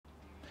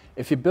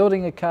If you're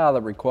building a car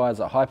that requires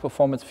a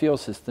high-performance fuel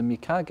system, you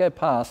can't go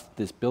past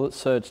this billet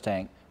surge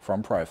tank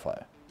from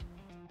Proflow.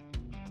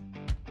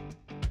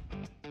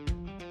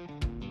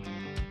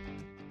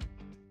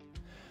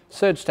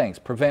 Surge tanks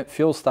prevent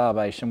fuel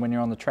starvation when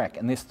you're on the track,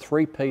 and this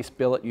 3-piece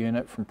billet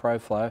unit from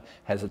Proflow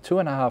has a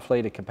 2.5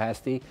 litre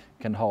capacity,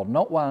 can hold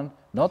not 1,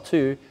 not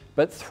 2,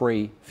 but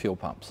 3 fuel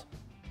pumps.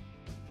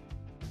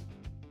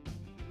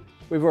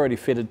 We've already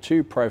fitted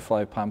 2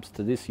 Proflow pumps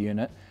to this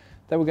unit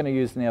that we're going to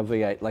use in our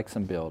V8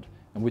 Lexcen build.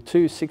 And with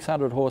 2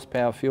 600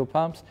 horsepower fuel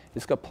pumps,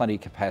 it's got plenty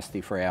of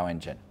capacity for our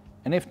engine.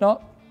 And if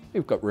not,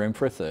 we've got room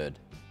for a third.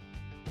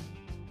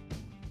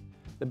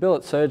 The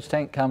billet surge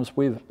tank comes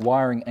with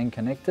wiring and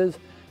connectors,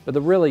 but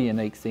the really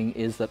unique thing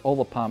is that all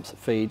the pumps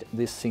feed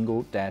this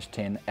single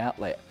 -10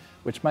 outlet,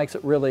 which makes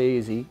it really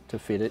easy to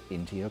fit it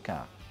into your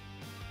car.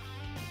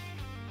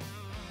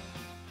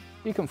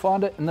 You can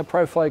find it in the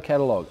Proflow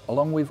catalogue,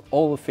 along with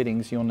all the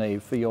fittings you'll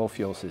need for your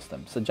fuel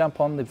system. So jump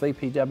on the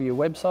VPW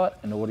website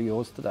and order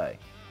yours today.